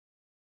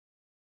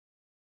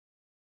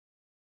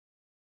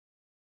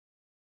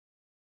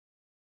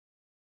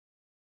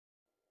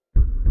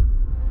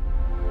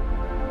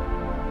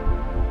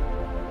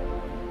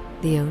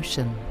The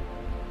ocean.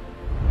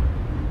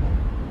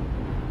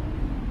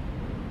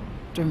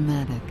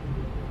 Dramatic.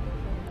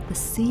 The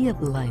sea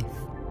of life.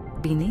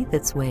 Beneath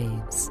its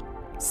waves,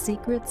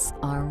 secrets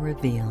are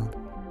revealed.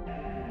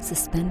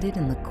 Suspended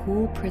in the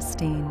cool,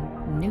 pristine,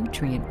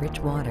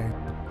 nutrient-rich water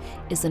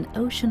is an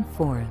ocean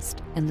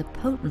forest and the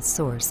potent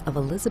source of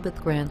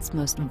Elizabeth Grant's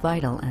most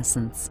vital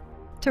essence,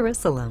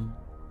 Torricelumn.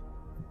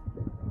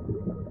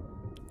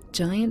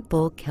 Giant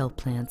bulk kelp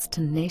plants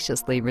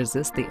tenaciously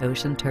resist the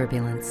ocean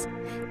turbulence.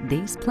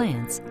 These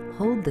plants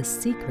hold the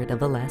secret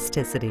of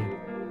elasticity.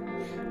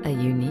 A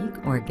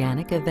unique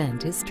organic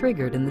event is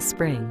triggered in the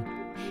spring.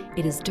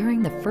 It is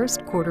during the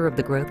first quarter of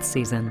the growth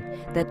season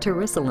that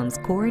Torricelumm's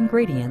core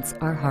ingredients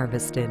are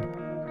harvested.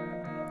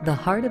 The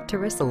heart of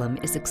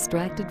Torricelumn is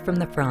extracted from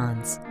the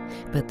fronds,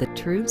 but the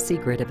true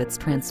secret of its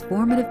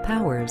transformative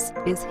powers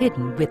is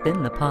hidden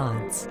within the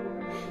pods.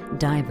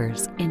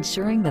 Divers,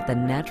 ensuring that the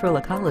natural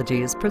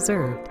ecology is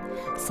preserved,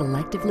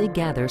 selectively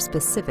gather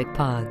specific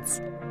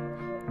pods.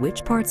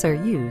 Which parts are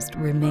used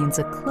remains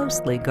a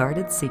closely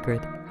guarded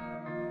secret.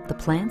 The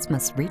plants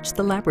must reach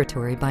the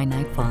laboratory by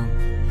nightfall.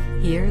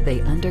 Here they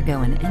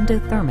undergo an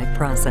endothermic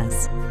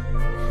process.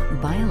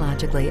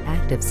 Biologically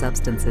active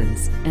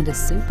substances and a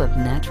soup of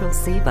natural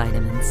sea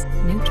vitamins,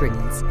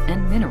 nutrients,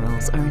 and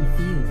minerals are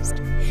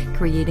infused,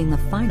 creating the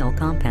final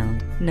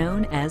compound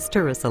known as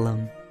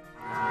Torricelumn.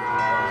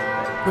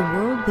 The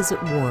world was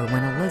at war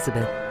when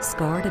Elizabeth,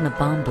 scarred in a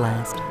bomb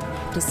blast,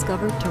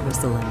 discovered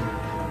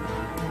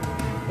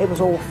Torricelumn. It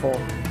was awful.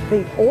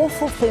 The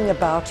awful thing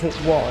about it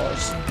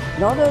was,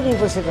 not only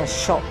was it a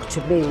shock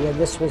to me, and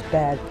this was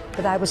bad,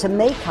 but I was a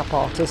makeup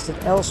artist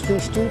at Elstree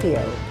Studio.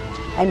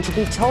 And to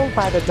be told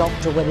by the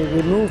doctor when he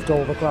removed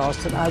all the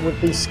grass that I would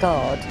be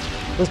scarred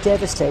was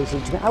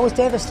devastating to me. I was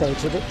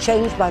devastated. It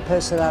changed my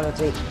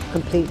personality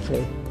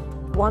completely.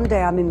 One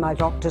day I'm in my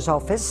doctor's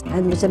office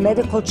and there's a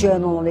medical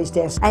journal on his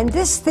desk and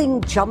this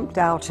thing jumped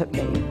out at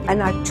me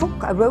and I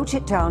wrote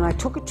it down, I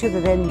took it to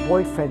the then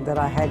boyfriend that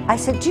I had. I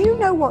said, "Do you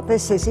know what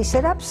this is?" He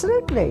said,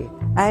 "Absolutely."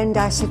 And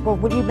I said, "Well,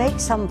 will you make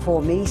some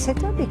for me?" He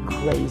said, "Don't be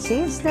crazy,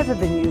 it's never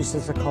been used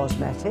as a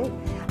cosmetic."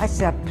 I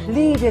said, I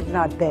pleaded and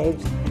I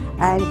begged,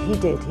 and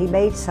he did. He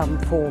made some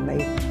for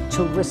me.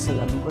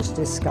 Torricelumn was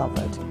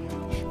discovered.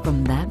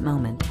 From that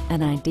moment,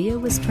 an idea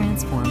was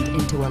transformed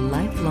into a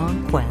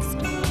lifelong quest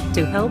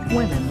to help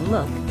women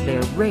look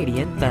their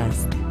radiant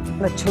best.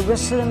 I'm a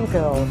Torricelumn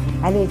girl,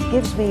 and it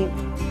gives me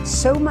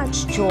so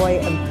much joy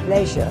and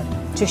pleasure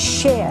to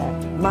share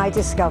my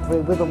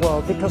discovery with the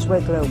world because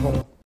we're global.